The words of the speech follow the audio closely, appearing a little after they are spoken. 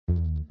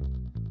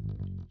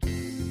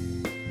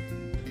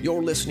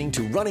You're listening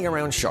to Running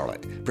Around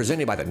Charlotte,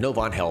 presented by the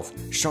Novant Health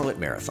Charlotte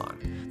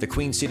Marathon, the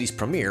Queen City's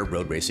premier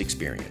road race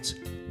experience.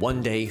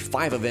 1 day,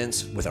 5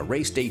 events with a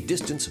race day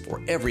distance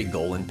for every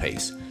goal and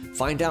pace.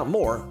 Find out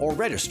more or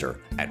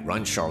register at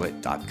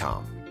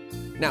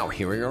runcharlotte.com. Now,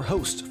 here are your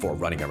hosts for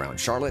Running Around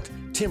Charlotte,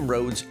 Tim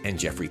Rhodes and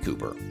Jeffrey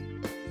Cooper.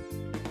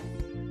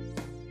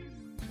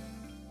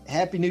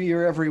 Happy New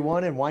Year,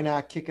 everyone, and why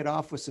not kick it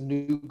off with some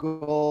new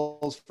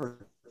goals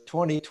for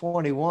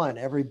 2021?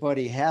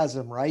 Everybody has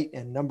them, right?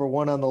 And number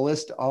one on the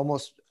list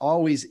almost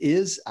always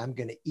is, I'm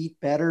going to eat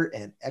better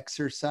and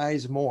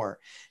exercise more.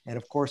 And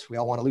of course, we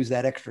all want to lose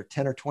that extra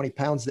 10 or 20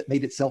 pounds that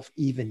made itself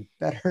even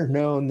better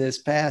known this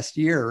past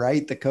year,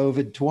 right? The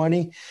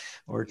COVID-20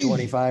 or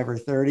 25 or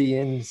 30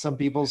 in some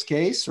people's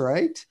case,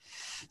 right?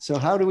 So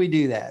how do we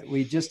do that?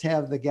 We just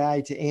have the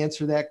guy to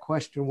answer that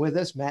question with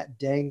us. Matt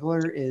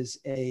Dangler is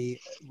a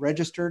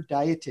registered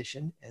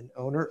dietitian and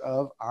owner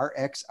of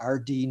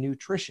RXRD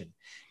Nutrition.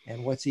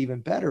 And what's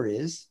even better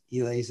is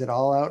he lays it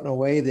all out in a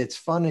way that's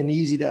fun and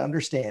easy to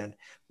understand.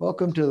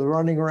 Welcome to the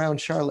Running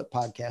Around Charlotte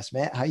podcast.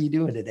 Matt, how you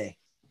doing today?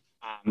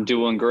 I'm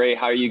doing great.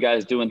 How are you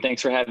guys doing?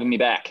 Thanks for having me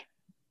back.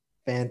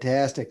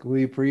 Fantastic.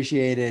 We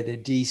appreciate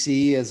it.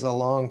 DC is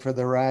along for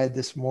the ride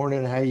this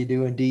morning. How you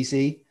doing,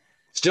 DC?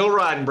 Still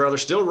riding, brother.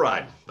 Still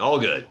riding. All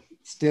good.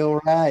 Still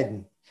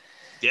riding.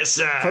 Yes,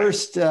 sir.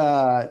 First,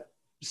 let's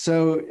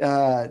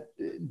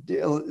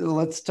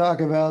talk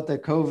about the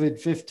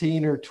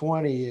COVID-15 or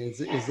 20.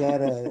 Is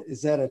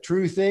that a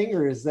true thing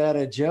or is that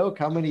a joke?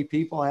 How many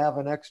people have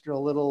an extra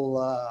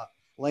little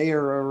layer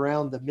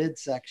around the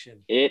midsection?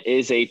 It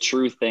is a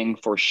true thing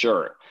for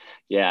sure.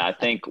 Yeah, I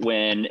think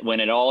when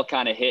it all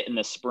kind of hit in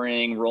the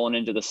spring, rolling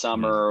into the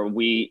summer,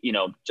 we,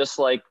 just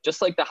like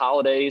the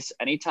holidays,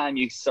 anytime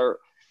you start,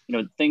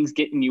 things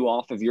getting you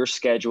off of your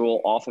schedule,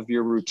 off of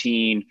your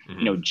routine,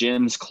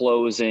 gyms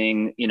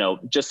closing,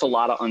 just a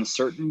lot of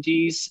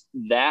uncertainties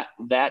that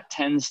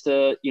tends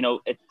to,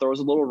 it throws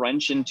a little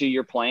wrench into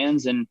your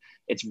plans, and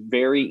it's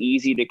very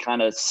easy to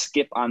kind of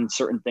skip on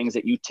certain things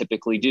that you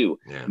typically do.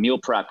 Yeah. Meal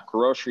prep,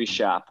 grocery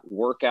shop,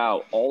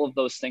 workout, all of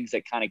those things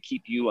that kind of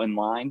keep you in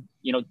line,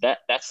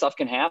 that stuff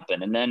can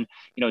happen. And then,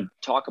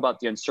 talk about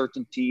the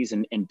uncertainties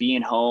and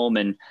being home,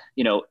 and,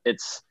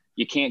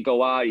 you can't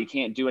go out, you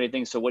can't do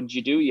anything. So what did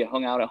you do? You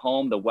hung out at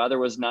home. The weather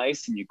was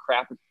nice, and you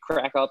crack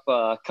up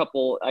a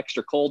couple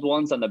extra cold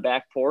ones on the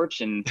back porch.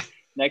 And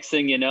next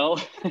thing you know,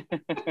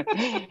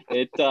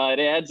 it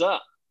adds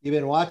up. You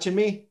been watching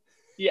me?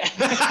 Yeah.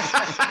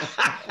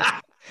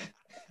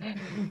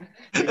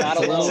 You're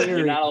not alone.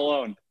 You're not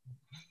alone.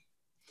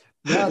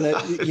 No,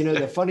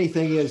 the funny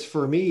thing is,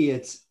 for me,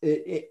 it's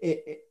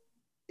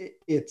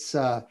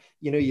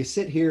you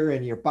sit here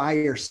and you're by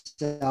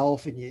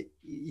yourself and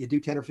you do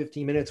 10 or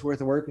 15 minutes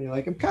worth of work and you're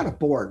like, I'm kind of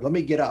bored. Let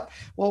me get up.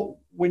 Well,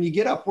 when you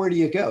get up, where do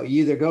you go?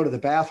 You either go to the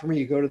bathroom or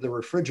you go to the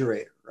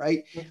refrigerator,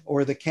 right?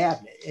 Or the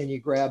cabinet, and you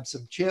grab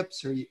some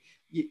chips, or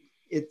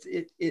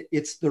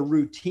it's the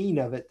routine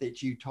of it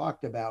that you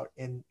talked about.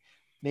 And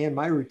man,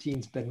 my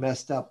routine's been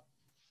messed up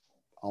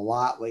a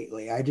lot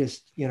lately. I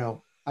just,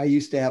 I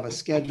used to have a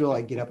schedule.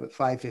 I get up at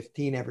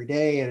 5:15 every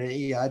day and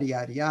yada,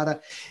 yada,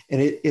 yada.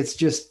 And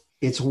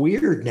it's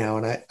weird now.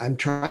 And I'm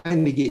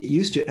trying to get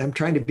used to it. I'm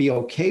trying to be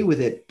okay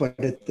with it. But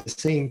at the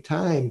same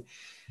time,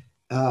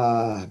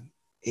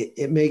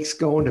 it makes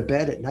going to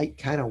bed at night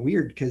kind of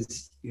weird,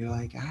 because you're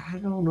like, I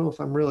don't know if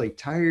I'm really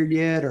tired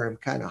yet, or I'm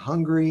kind of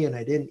hungry and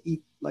I didn't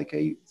eat like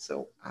you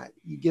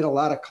get a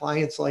lot of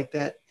clients like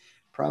that,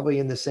 probably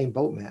in the same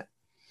boat, Matt.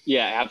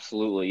 Yeah,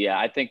 absolutely. Yeah,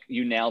 I think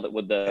you nailed it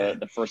with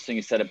the first thing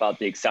you said about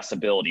the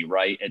accessibility,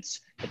 right? It's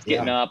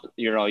getting up,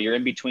 you're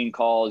in between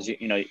calls,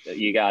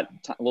 you got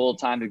a little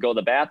time to go to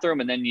the bathroom,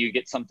 and then you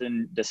get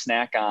something to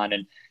snack on.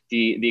 And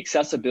the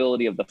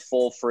accessibility of the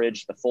full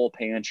fridge, the full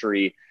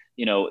pantry,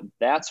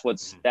 that's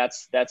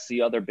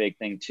the other big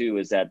thing too,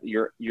 is that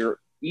you're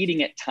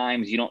eating at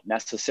times you don't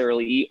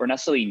necessarily eat or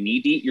necessarily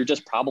need to eat. You're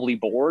just probably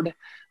bored.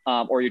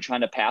 Or you're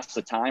trying to pass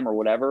the time or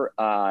whatever.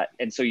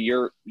 And so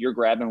you're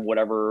grabbing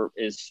whatever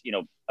is,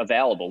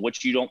 available,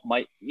 which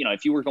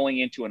if you were going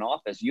into an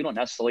office, you don't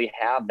necessarily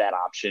have that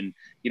option.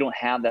 You don't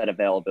have that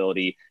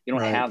availability. You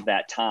don't have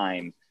that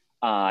time.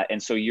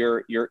 And so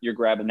you're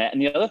grabbing that.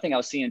 And the other thing I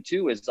was seeing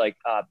too is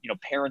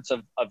parents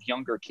of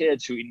younger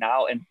kids who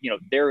now, and,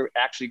 they're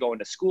actually going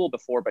to school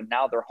before, but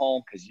now they're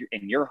home because you're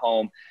in your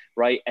home,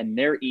 right? And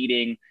they're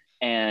eating,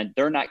 and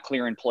they're not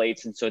clearing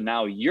plates. And so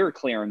now you're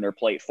clearing their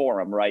plate for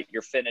them, right?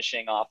 You're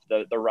finishing off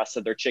the rest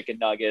of their chicken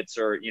nuggets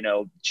or,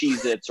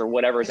 Cheez-Its or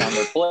whatever's on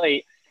their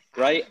plate,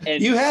 right?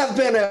 And you have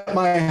been at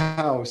my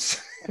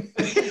house.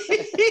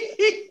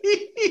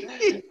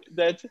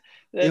 That's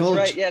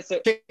right. Yeah. So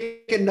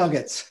chicken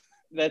nuggets.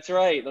 That's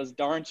right. Those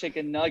darn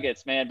chicken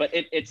nuggets, man. But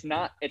it's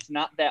not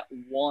that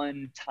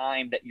one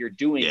time that you're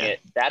doing it.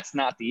 That's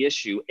not the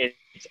issue.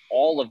 It's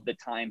all of the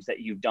times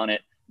that you've done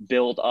it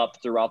build up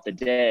throughout the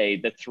day,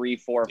 the 3,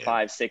 4,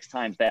 5, 6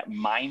 times, that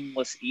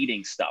mindless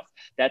eating stuff,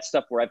 that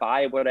stuff where if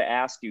I would have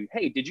asked you,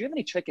 hey, did you have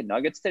any chicken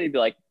nuggets today? You'd be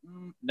like,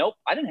 nope,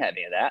 I didn't have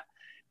any of that.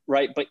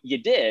 right? But you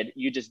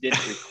just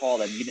didn't recall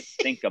them. You didn't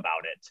think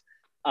about it.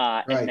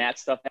 Right. And that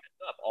stuff adds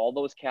up. All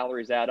those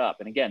calories add up.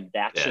 And again,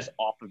 that's just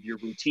off of your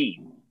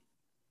routine.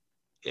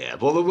 Yeah.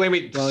 Well,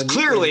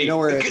 clearly. You know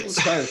where it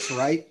starts,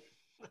 right?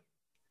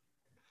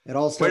 It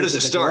all starts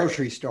at the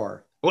grocery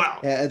store. Well,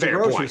 at the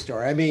grocery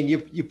store. I mean,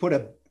 you put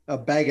a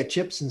bag of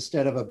chips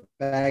instead of a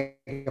bag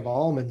of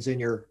almonds in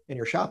your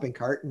shopping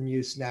cart, and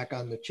you snack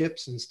on the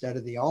chips instead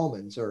of the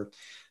almonds, or,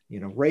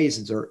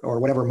 raisins or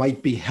whatever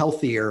might be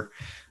healthier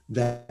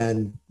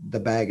than the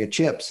bag of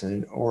chips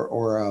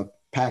or a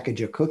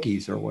package of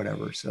cookies or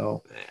whatever.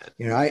 So,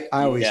 I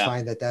always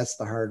find that that's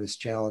the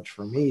hardest challenge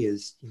for me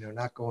is,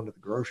 not going to the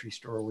grocery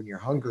store when you're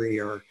hungry,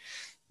 or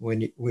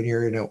when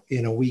you're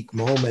in a weak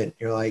moment.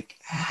 You're like,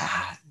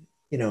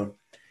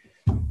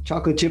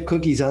 chocolate chip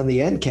cookies on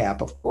the end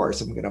cap. Of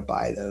course, I'm going to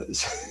buy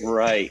those.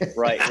 Right.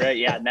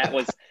 Yeah. And that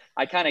was,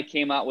 I kind of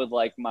came out with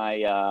like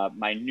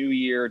my New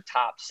Year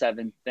top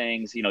 7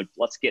 things,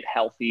 let's get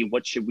healthy.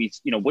 What should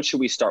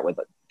we start with?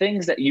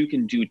 Things that you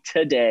can do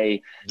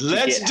today to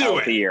let's get do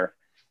healthier. It.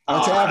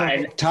 Let's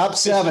have top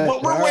 7.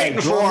 What we're waiting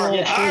for. All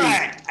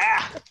right.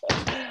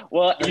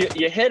 Well,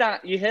 you hit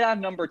on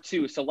number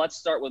 2. So let's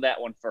start with that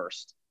one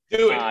first.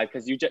 Do it.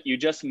 Because you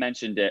just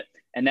mentioned it,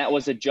 and that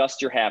was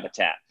adjust your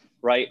habitat.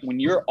 Right? When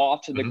you're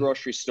off to the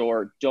grocery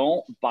store,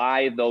 don't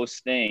buy those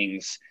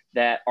things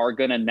that are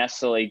going to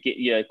necessarily get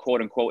you, quote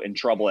unquote, in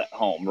trouble at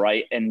home.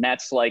 Right? And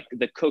that's like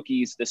the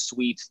cookies, the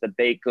sweets, the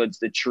baked goods,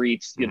 the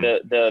treats,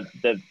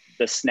 the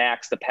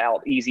snacks, the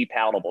easy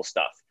palatable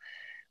stuff.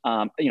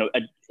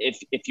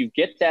 If you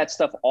get that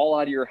stuff all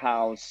out of your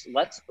house,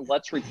 let's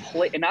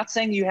replace. And not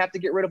saying you have to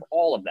get rid of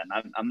all of them.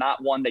 I'm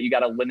not one that you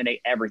got to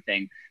eliminate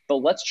everything, but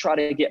let's try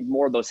to get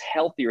more of those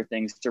healthier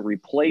things to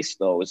replace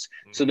those.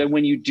 So that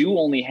when you do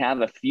only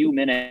have a few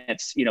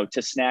minutes,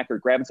 to snack or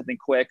grab something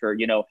quick, or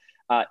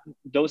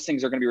those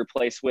things are going to be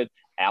replaced with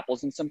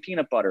apples and some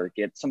peanut butter.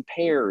 Get some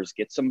pears,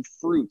 get some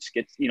fruits,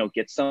 get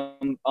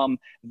some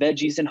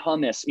veggies and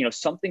hummus.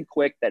 Something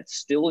quick that's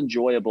still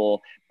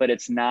enjoyable, but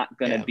it's not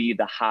going to be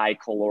the high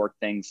caloric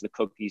things, the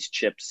cookies,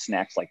 chips,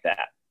 snacks like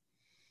that.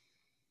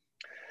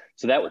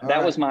 So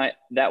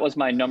that was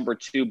my number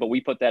 2, but we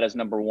put that as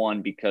number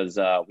 1 because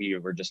we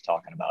were just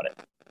talking about it.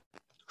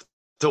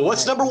 So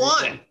what's number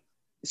 1?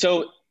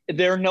 So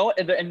there are no,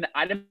 and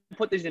I didn't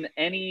put these in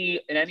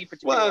any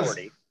particular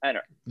order. I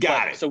don't.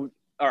 Got it. So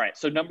all right.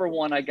 So number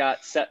 1, I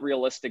got set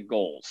realistic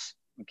goals.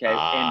 Okay.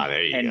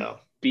 There you go.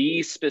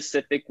 Be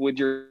specific with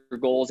your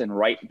goals and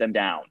write them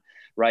down.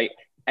 Right.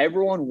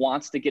 Everyone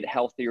wants to get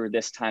healthier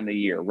this time of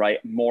year.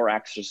 Right. More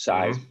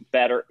exercise,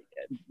 better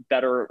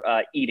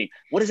eating.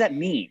 What does that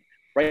mean?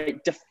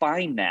 Right.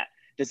 Define that.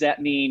 Does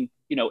that mean,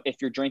 if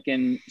you're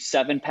drinking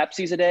 7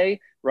 Pepsis a day,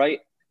 right?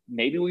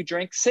 Maybe we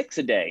drink 6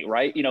 a day,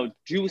 right?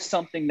 Do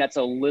something that's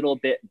a little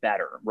bit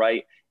better,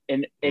 right?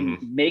 And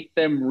make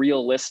them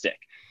realistic.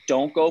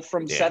 Don't go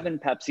from 7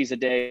 Pepsis a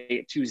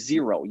day to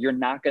 0. You're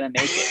not going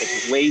to make it.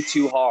 It's way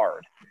too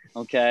hard.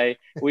 Okay.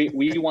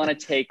 We want to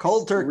take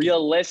cold turkey.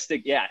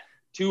 Realistic. Yeah.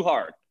 Too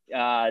hard.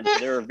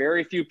 There are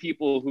very few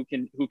people who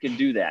can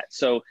do that.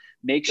 So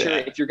make sure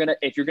if you're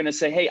going to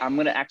say, hey, I'm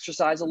going to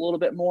exercise a little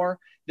bit more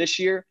this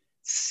year,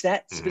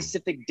 set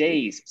specific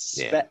days,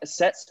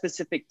 set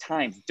specific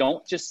times.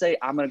 Don't just say,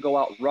 I'm going to go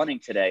out running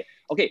today.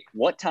 Okay.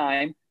 What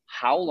time,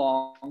 how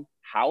long,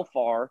 how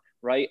far,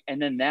 right?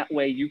 And then that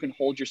way you can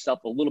hold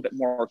yourself a little bit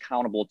more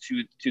accountable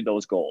to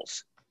those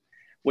goals,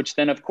 which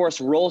then of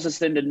course rolls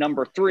us into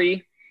number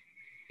 3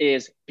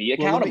 is be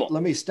accountable.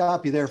 Let me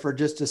stop you there for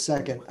just a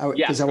second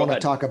because I want to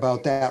talk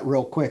about that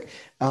real quick.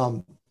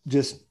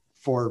 Just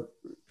for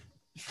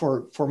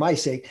my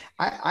sake,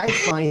 I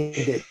find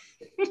it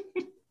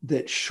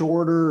that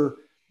shorter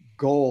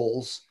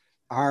goals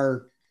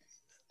are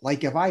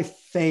like, if I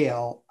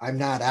fail, I'm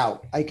not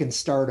out. I can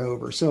start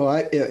over. So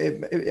I'll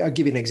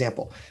give you an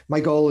example. My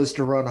goal is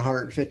to run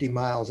 150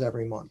 miles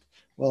every month.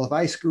 Well, if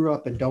I screw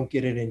up and don't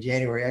get it in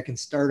January, I can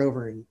start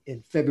over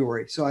in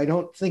February. So I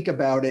don't think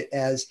about it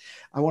as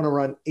I want to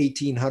run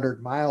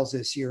 1,800 miles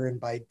this year, and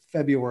by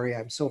February,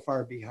 I'm so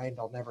far behind,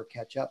 I'll never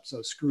catch up.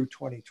 So screw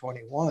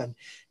 2021.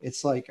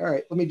 It's like, all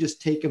right, let me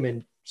just take them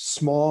in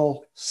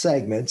small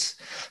segments.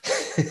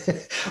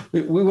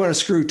 we want to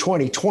screw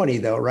 2020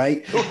 though,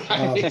 right?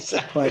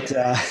 But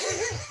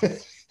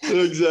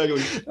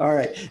exactly. All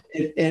right.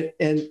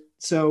 And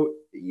so,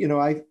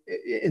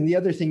 and the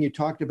other thing you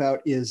talked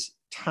about is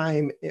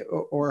time,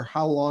 or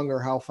how long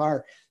or how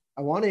far.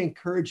 I want to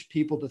encourage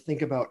people to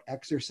think about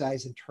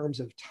exercise in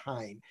terms of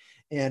time.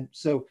 And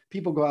so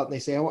people go out and they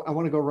say, I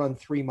want to go run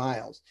 3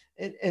 miles,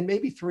 and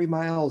maybe 3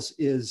 miles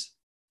is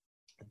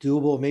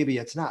doable, maybe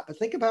it's not, but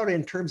think about it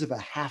in terms of a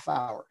half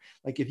hour.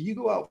 Like if you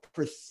go out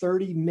for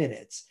 30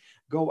 minutes,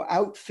 go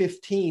out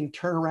 15,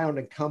 turn around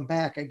and come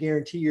back, I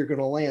guarantee you're going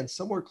to land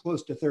somewhere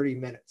close to 30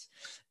 minutes.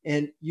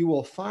 And you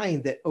will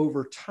find that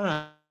over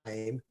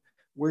time,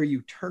 where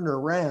you turn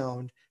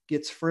around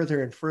gets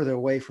further and further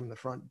away from the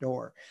front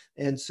door.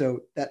 And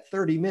so that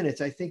 30 minutes,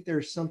 I think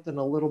there's something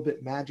a little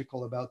bit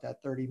magical about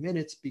that 30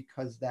 minutes,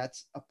 because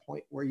that's a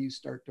point where you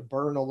start to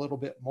burn a little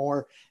bit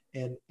more,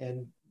 and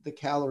the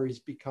calories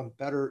become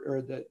better,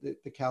 or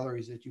the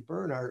calories that you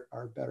burn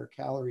are better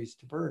calories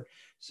to burn.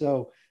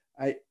 So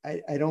I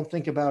don't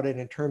think about it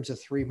in terms of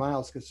 3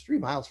 miles, because 3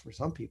 miles for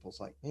some people is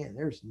like, man,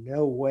 there's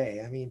no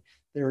way. I mean,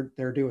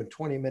 they're doing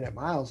 20-minute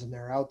miles and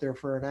they're out there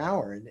for an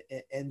hour,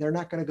 and they're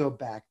not going to go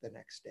back the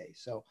next day.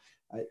 So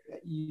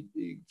you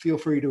feel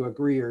free to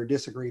agree or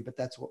disagree, but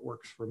that's what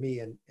works for me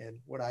and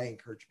what I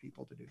encourage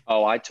people to do.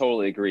 Oh, I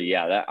totally agree.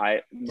 Yeah,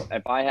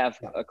 if I have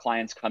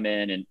clients come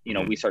in and, you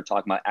know, we start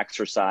talking about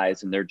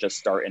exercise and they're just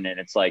starting, and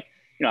it's like,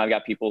 you know, I've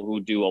got people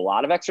who do a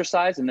lot of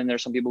exercise, and then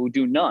there's some people who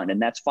do none,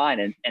 and that's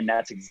fine. And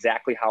that's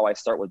exactly how I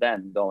start with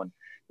them, going,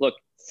 look,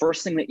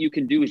 first thing that you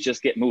can do is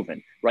just get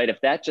moving, right? If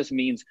that just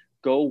means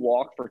go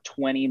walk for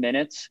 20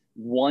 minutes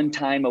one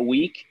time a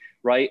week,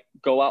 right?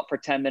 Go out for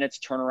 10 minutes,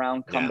 turn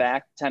around, come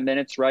back 10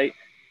 minutes, right?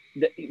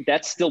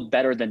 That's still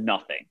better than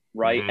nothing,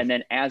 right? And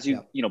then as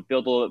you, you know,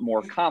 build a little bit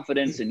more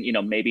confidence, and, you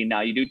know, maybe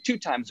now you do 2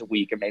 times a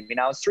week, or maybe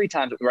now it's 3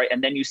 times, right?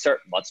 And then you start,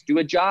 let's do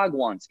a jog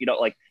once, you know,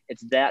 like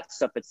it's that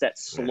stuff. It's that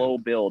slow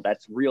build.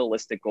 That's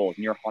realistic goals.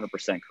 And you're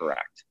 100%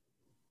 correct.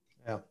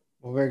 Yeah.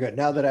 Well, very good.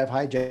 Now that I've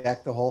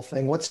hijacked the whole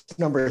thing, what's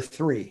number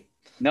 3?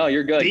 No,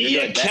 you're good. Be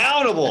you're good.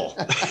 accountable.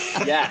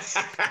 Yes.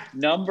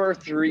 Number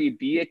 3,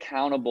 be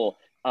accountable.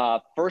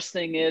 First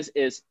thing is,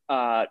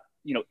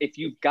 you know, if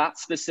you've got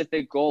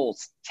specific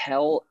goals,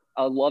 tell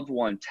a loved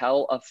one,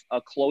 tell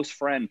a close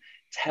friend,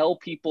 tell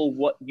people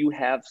what you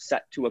have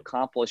set to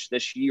accomplish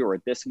this year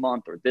or this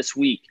month or this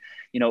week.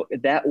 You know,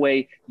 that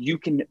way you're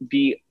going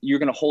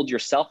to hold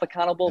yourself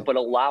accountable, but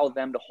allow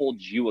them to hold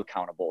you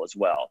accountable as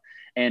well.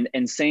 And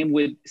same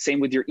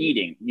with your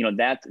eating, you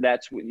know,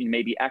 that's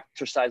maybe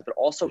exercise, but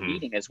also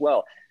eating as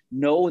well.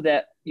 Know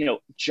that, you know,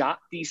 jot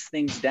these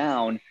things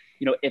down.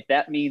 You know, if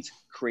that means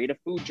create a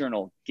food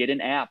journal, get an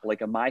app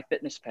like a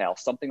MyFitnessPal,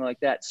 something like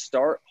that.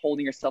 Start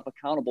holding yourself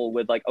accountable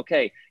with, like,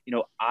 okay, you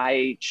know,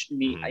 I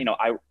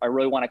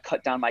really want to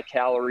cut down my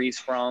calories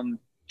from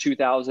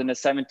 2,000 to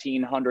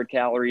 1,700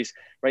 calories,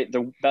 right?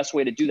 The best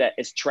way to do that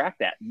is track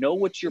that. Know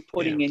what you're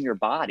putting in your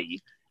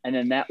body. And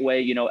then that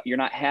way, you know, you're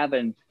not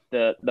having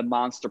the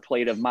monster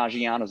plate of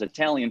Maggiano's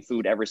Italian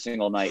food every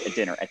single night at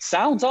dinner. It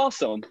sounds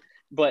awesome,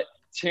 but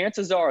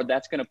chances are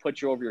that's going to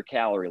put you over your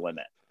calorie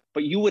limit.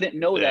 But you wouldn't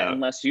know that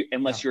unless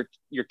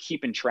you're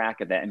keeping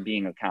track of that and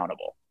being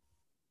accountable.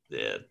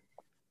 Yeah.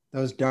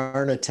 Those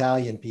darn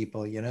Italian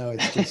people, you know,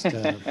 it's just.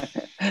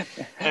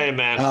 Hey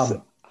man,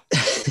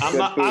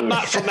 I'm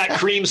not from that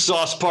cream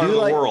sauce part of the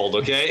world,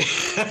 okay?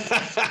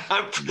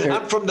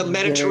 I'm from the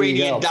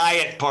Mediterranean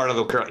diet part of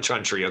the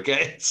country,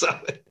 okay? So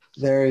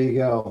there you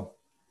go.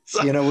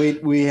 So, you know,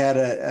 we had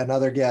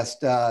another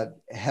guest,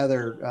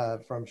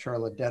 Heather from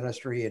Charlotte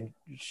Dentistry, and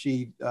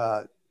she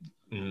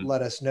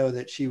let us know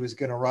that she was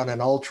going to run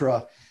an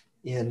ultra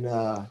in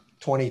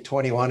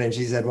 2021. And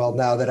she said, well,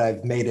 now that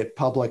I've made it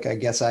public, I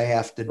guess I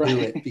have to do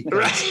it,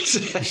 because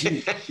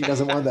she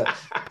doesn't want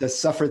to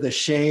suffer the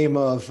shame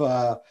of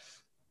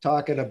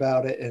talking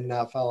about it and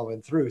not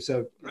following through.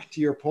 So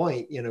to your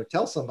point, you know,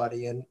 tell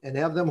somebody and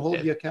have them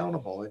hold you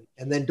accountable,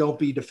 and then don't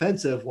be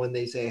defensive when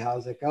they say,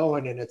 how's it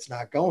going? And it's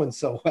not going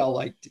so well.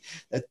 Like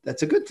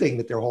that's a good thing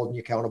that they're holding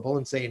you accountable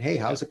and saying, hey,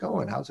 how's it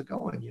going? How's it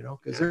going? You know,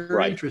 because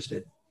they're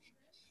interested.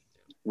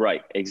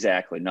 Right.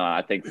 Exactly. No,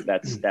 I think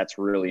that's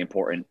really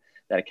important,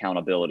 that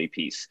accountability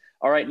piece.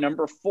 All right.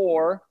 Number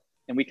 4,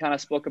 and we kind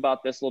of spoke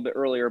about this a little bit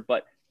earlier,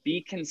 but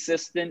be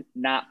consistent,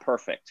 not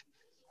perfect.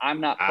 I'm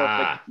not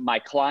perfect. My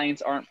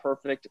clients aren't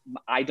perfect.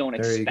 I don't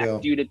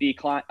expect you to be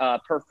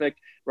perfect.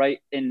 Right.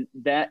 And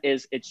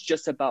it's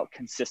just about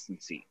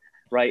consistency,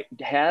 right?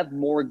 Have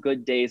more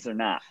good days than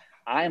not.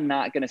 I'm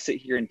not going to sit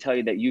here and tell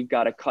you that you've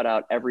got to cut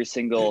out every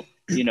single,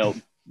 you know,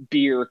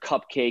 beer,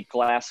 cupcake,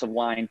 glass of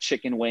wine,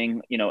 chicken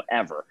wing, you know,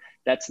 ever.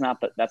 That's not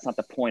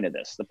the point of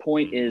this. The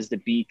point is to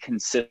be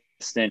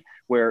consistent,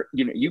 where,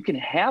 you know, you can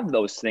have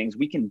those things.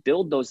 We can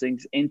build those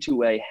things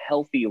into a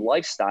healthy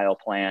lifestyle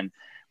plan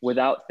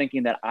without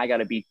thinking that I got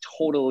to be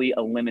totally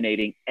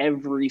eliminating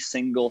every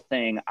single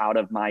thing out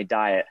of my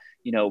diet,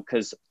 you know,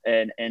 because,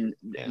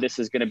 this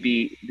is going to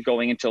be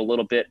going into a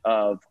little bit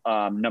of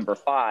number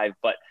 5,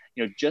 but,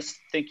 you know, just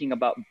thinking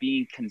about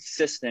being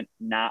consistent,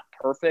 not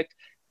perfect.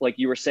 Like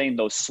you were saying,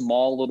 those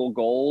small little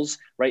goals,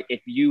 right?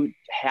 If you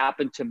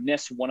happen to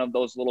miss one of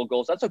those little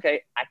goals, that's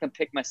okay. I can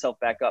pick myself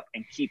back up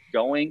and keep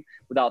going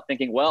without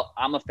thinking, well,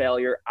 I'm a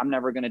failure. I'm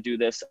never going to do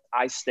this.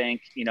 I stink,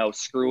 you know,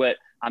 screw it.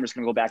 I'm just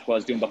going to go back to what I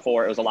was doing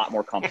before. It was a lot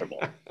more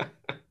comfortable.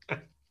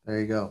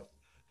 There you go.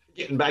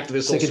 Getting back to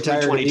this sick whole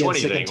 2020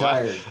 thing.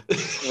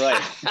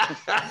 Right.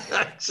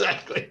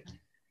 Exactly.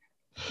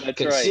 That's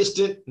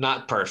consistent,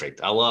 not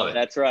perfect. I love it.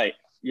 That's right.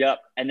 Yep.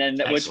 And then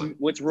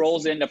which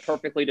rolls into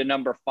perfectly to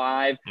number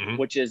 5,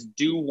 which is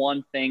do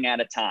one thing at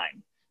a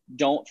time.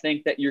 Don't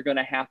think that you're going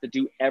to have to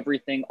do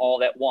everything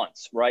all at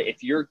once, right?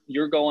 If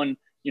you're going,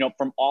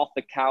 from off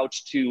the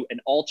couch to an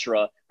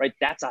ultra, right?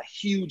 That's a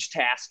huge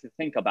task to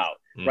think about,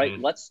 right?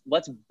 Let's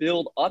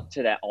build up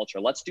to that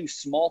ultra. Let's do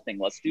small things.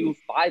 Let's do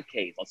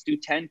 5Ks. Let's do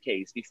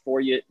 10Ks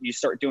before you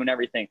start doing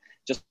everything.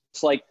 Just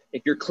like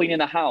if you're cleaning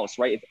the house,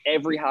 right? If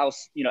every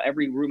house,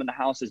 every room in the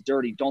house is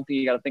dirty, don't think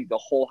you got to think the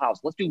whole house.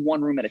 Let's do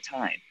one room at a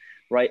time.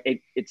 Right?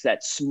 It's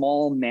that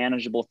small,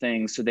 manageable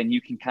thing. So then you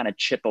can kind of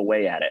chip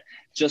away at it.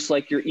 Just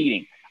like you're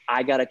eating.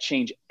 I got to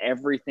change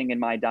everything in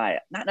my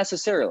diet. Not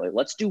necessarily.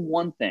 Let's do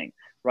one thing,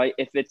 right?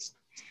 If it's,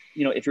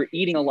 if you're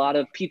eating a lot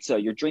of pizza,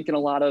 you're drinking a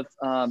lot of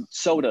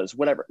sodas,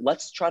 whatever,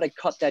 let's try to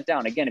cut that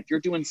down. Again, if you're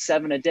doing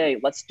 7 a day,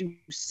 let's do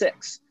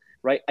 6,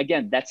 right?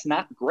 Again, that's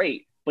not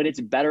great, but it's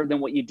better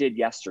than what you did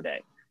yesterday.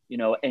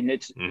 And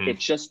it's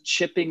just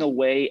chipping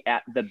away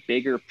at the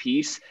bigger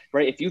piece,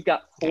 right? If you've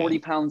got 40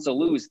 pounds to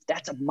lose,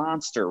 that's a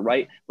monster,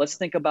 right?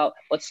 Let's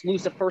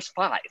lose the first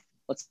 5.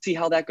 Let's see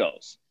how that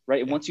goes,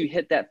 right? And once you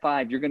hit that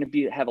 5, you're going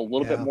to have a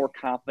little bit more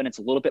confidence,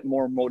 a little bit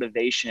more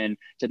motivation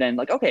to then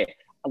okay,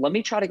 let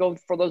me try to go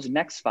for those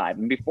next 5.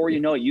 And before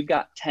you know it, you've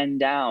got 10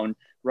 down,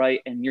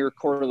 right? And you're a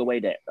quarter of the way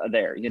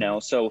there,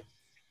 So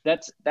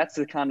that's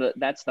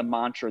the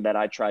mantra that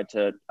I try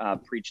to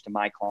preach to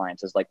my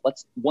clients is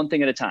let's one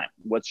thing at a time.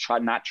 Let's try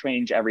not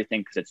change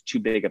everything because it's too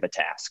big of a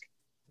task.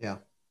 Yeah.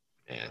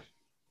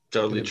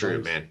 Totally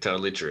true, man.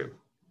 Totally true.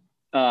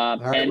 All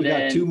right, we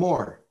got 2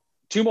 more.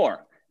 2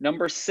 more.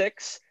 Number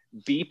 6,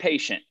 be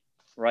patient,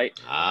 right?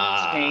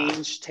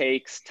 Change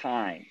takes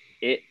time.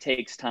 It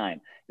takes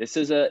time. This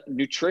is a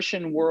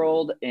nutrition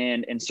world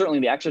and certainly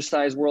the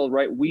exercise world,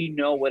 right? We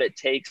know what it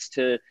takes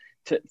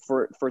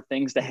for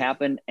things to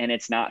happen, and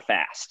it's not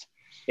fast.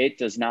 It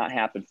does not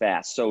happen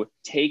fast. So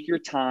take your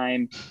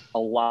time,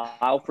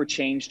 allow for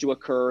change to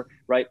occur,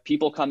 right?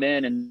 People come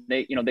in and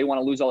they want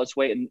to lose all this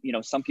weight. And,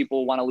 some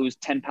people want to lose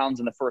 10 pounds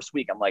in the first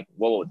week. I'm like,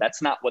 whoa,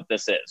 that's not what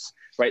this is,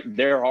 right?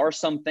 There are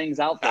some things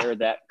out there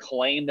that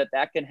claim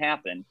that can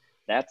happen.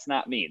 That's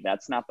not me.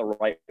 That's not the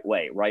right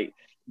way, right?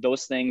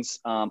 Those things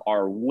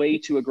are way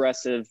too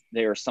aggressive.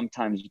 They are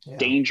sometimes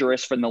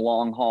dangerous for the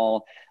long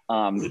haul.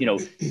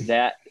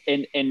 That,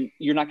 and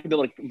you're not going to be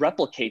able to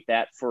replicate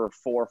that for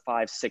 4,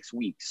 5, 6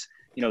 weeks.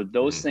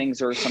 Those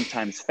things are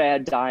sometimes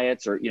fad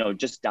diets or,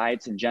 just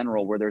diets in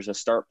general where there's a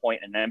start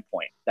point and end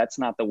point. That's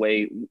not the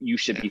way you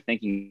should be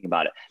thinking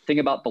about it. Think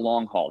about the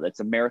long haul.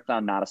 It's a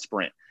marathon, not a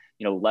sprint.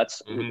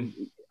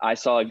 I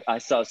saw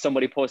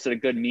somebody posted a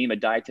good meme. A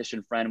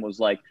dietitian friend was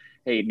like,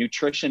 hey,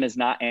 nutrition is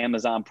not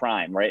Amazon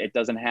Prime, right? It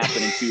doesn't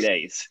happen in 2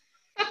 days.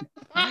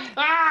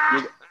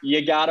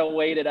 You gotta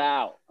wait it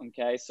out.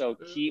 Okay. So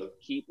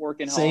keep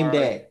working hard. Same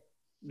day.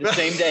 The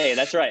same day.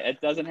 That's right. It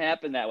doesn't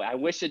happen that way. I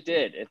wish it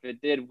did. If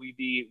it did, we'd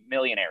be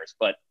millionaires,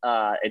 but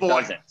it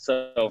doesn't.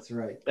 So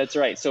that's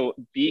right. So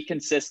be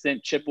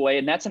consistent, chip away.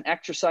 And that's an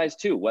exercise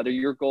too, whether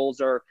your goals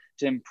are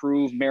to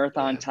improve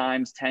marathon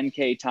times,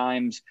 10K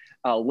times,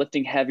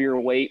 lifting heavier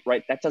weight,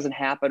 right? That doesn't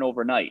happen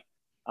overnight.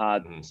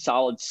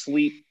 Solid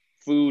sleep,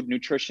 food,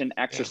 nutrition,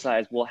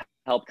 exercise will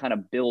help kind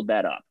of build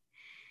that up.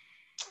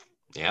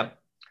 Yep.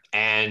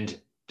 And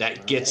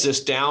that gets us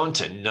down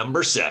to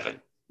number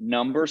 7.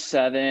 Number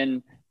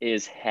 7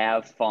 is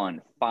have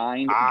fun.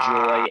 Find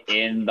joy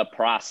in the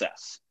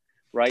process,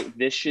 right?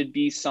 This should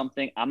be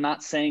something, I'm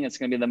not saying it's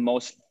going to be the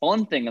most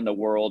fun thing in the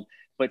world,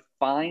 but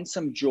find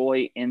some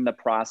joy in the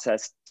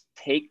process.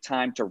 Take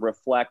time to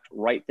reflect,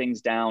 write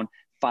things down,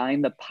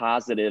 find the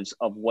positives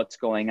of what's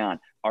going on.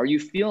 Are you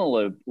feeling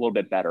a little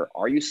bit better?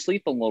 Are you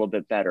sleeping a little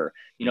bit better?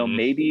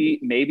 Maybe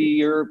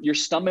your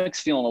stomach's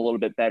feeling a little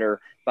bit better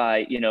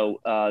by,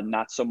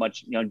 not so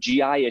much,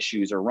 GI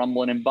issues or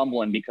rumbling and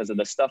bumbling because of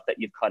the stuff that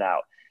you've cut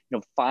out.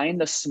 Find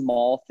the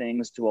small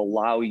things to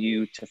allow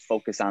you to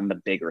focus on the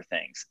bigger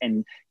things.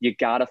 And you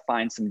got to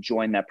find some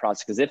joy in that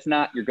process. Because if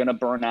not, you're going to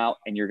burn out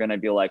and you're going to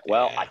be like,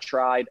 well, I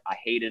tried, I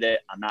hated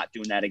it, I'm not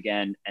doing that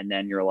again. And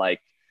then you're like,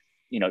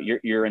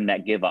 you're in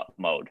that give up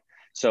mode.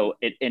 So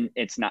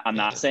it's not, I'm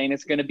not saying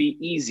it's going to be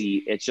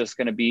easy. It's just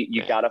going to be,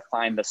 you got to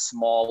find the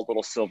small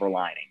little silver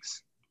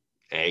linings.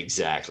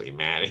 Exactly,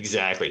 man.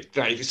 Exactly.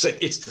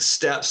 It's the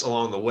steps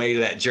along the way to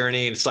that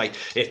journey. And it's like,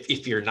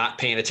 if you're not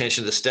paying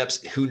attention to the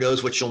steps, who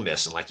knows what you'll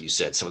miss. And like you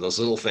said, some of those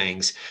little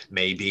things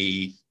may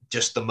be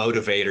just the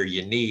motivator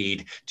you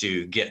need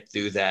to get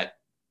through that,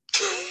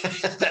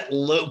 that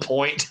low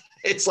point.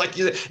 It's like,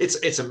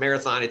 it's a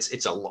marathon.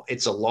 It's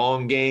a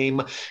long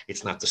game.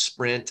 It's not the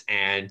sprint.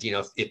 And,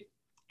 if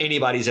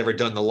anybody's ever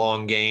done the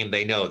long game,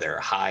 they know there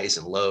are highs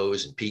and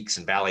lows and peaks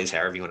and valleys,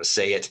 however you want to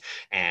say it.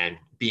 And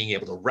being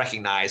able to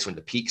recognize when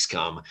the peaks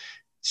come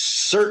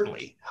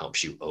certainly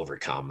helps you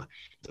overcome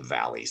the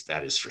valleys.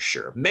 That is for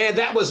sure. Man,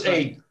 that was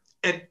an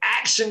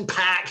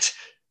action-packed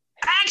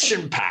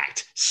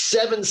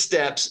 7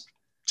 steps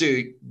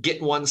to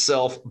get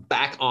oneself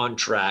back on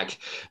track.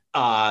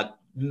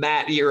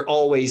 Matt, you're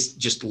always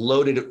just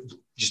loaded,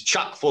 just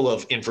chock full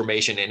of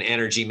information and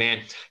energy, man.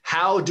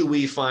 How do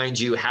we find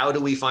you? How do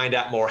we find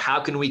out more?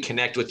 How can we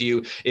connect with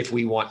you if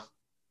we want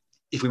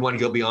to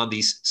go beyond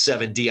these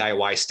 7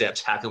 DIY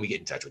steps? How can we get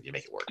in touch with you,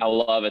 make it work? I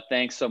love it.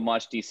 Thanks so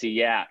much, DC.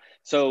 Yeah.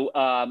 So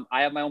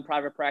I have my own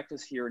private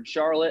practice here in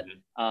Charlotte.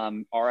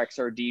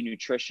 RXRD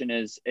Nutrition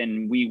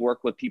and we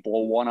work with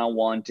people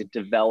one-on-one to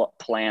develop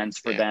plans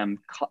for them,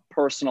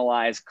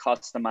 personalized,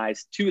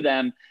 customized to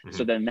them.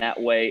 So then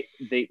that way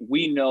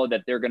we know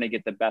that they're going to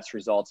get the best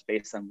results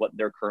based on what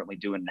they're currently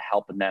doing,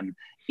 helping them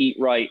eat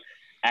right,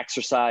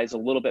 exercise a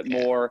little bit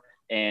more,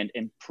 and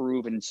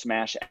improve and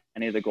smash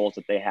any of the goals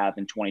that they have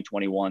in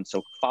 2021.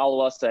 So follow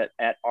us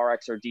at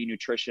RXRD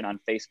Nutrition on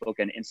Facebook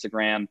and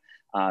Instagram.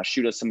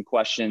 Shoot us some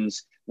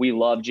questions. We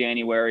love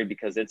January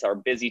because it's our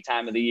busy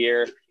time of the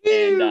year,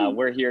 and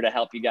we're here to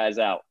help you guys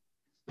out.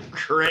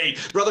 Great.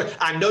 Brother,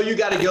 I know you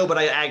got to go, but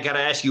I got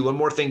to ask you one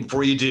more thing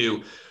before you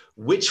do.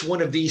 Which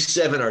one of these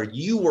 7 are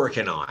you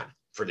working on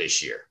for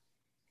this year?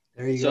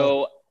 There you go.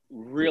 So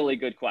really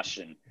good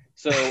question.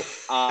 So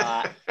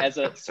as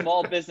a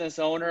small business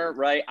owner,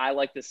 right, I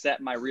like to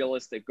set my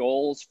realistic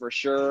goals for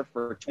sure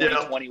for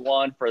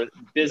 2021 for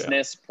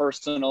business,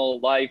 personal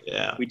life.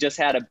 We just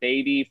had a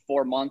baby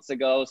 4 months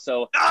ago.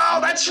 So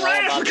that's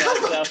right. I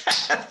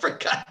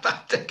forgot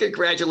about that.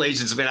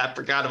 Congratulations, man. I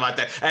forgot about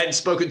that. I hadn't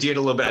spoken to you in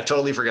a little bit. I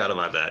totally forgot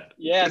about that.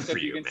 Yeah, so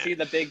you can see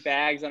the big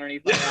bags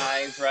underneath my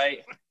eyes,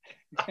 right?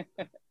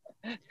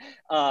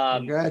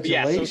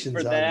 Congratulations so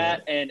for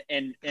that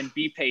and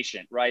be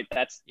patient, right?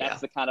 That's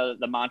the kind of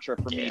the mantra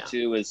for me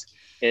too is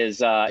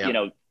you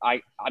know,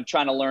 I'm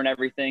trying to learn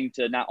everything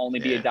to not only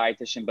be a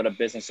dietitian but a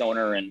business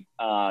owner, and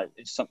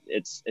it's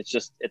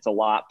a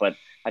lot, but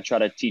I try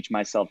to teach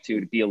myself too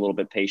to be a little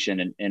bit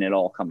patient and it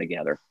all come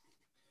together.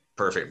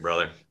 Perfect,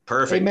 brother.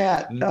 Perfect. Hey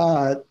Matt,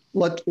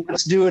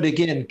 let's do it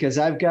again, because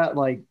I've got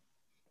like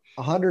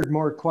 100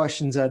 more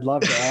questions I'd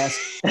love to ask.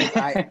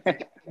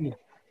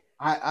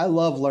 I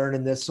love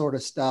learning this sort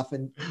of stuff.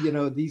 And, you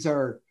know, these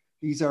are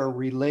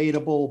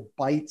relatable,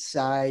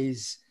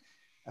 bite-size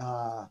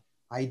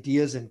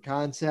ideas and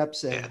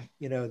concepts. And,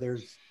 you know,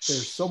 there's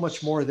so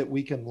much more that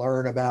we can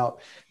learn about,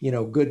 you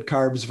know, good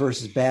carbs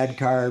versus bad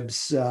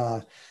carbs,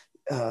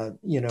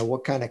 you know,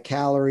 what kind of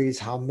calories,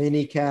 how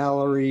many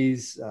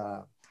calories,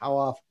 how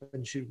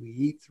often should we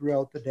eat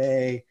throughout the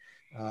day,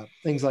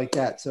 things like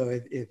that. So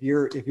if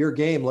you're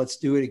game, let's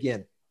do it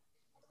again.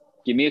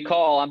 Give me a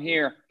call. I'm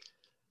here.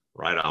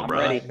 Right on,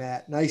 brother. All right,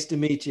 Matt. Nice to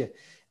meet you.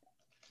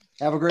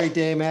 Have a great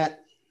day, Matt.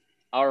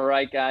 All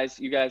right, guys.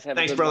 You guys have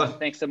a good brother. one.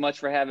 Thanks so much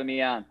for having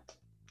me on.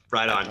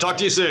 Right on. Talk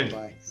to you soon.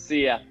 Bye.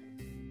 See ya.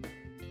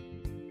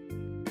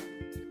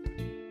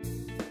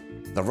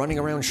 The Running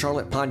Around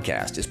Charlotte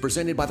podcast is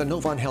presented by the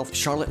Novant Health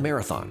Charlotte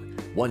Marathon.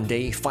 1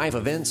 day, 5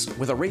 events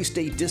with a race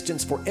day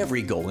distance for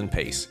every goal and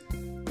pace.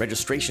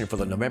 Registration for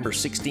the November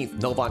 16th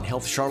Novant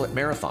Health Charlotte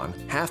Marathon,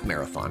 Half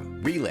Marathon,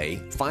 Relay,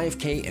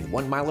 5K, and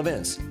 1 mile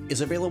events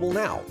is available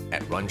now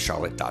at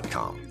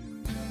runcharlotte.com.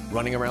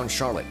 Running Around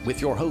Charlotte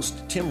with your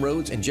hosts Tim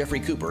Rhodes and Jeffrey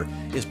Cooper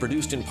is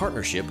produced in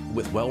partnership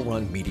with Well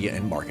Run Media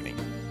and Marketing.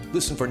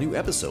 Listen for new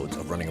episodes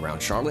of Running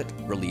Around Charlotte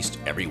released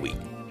every week.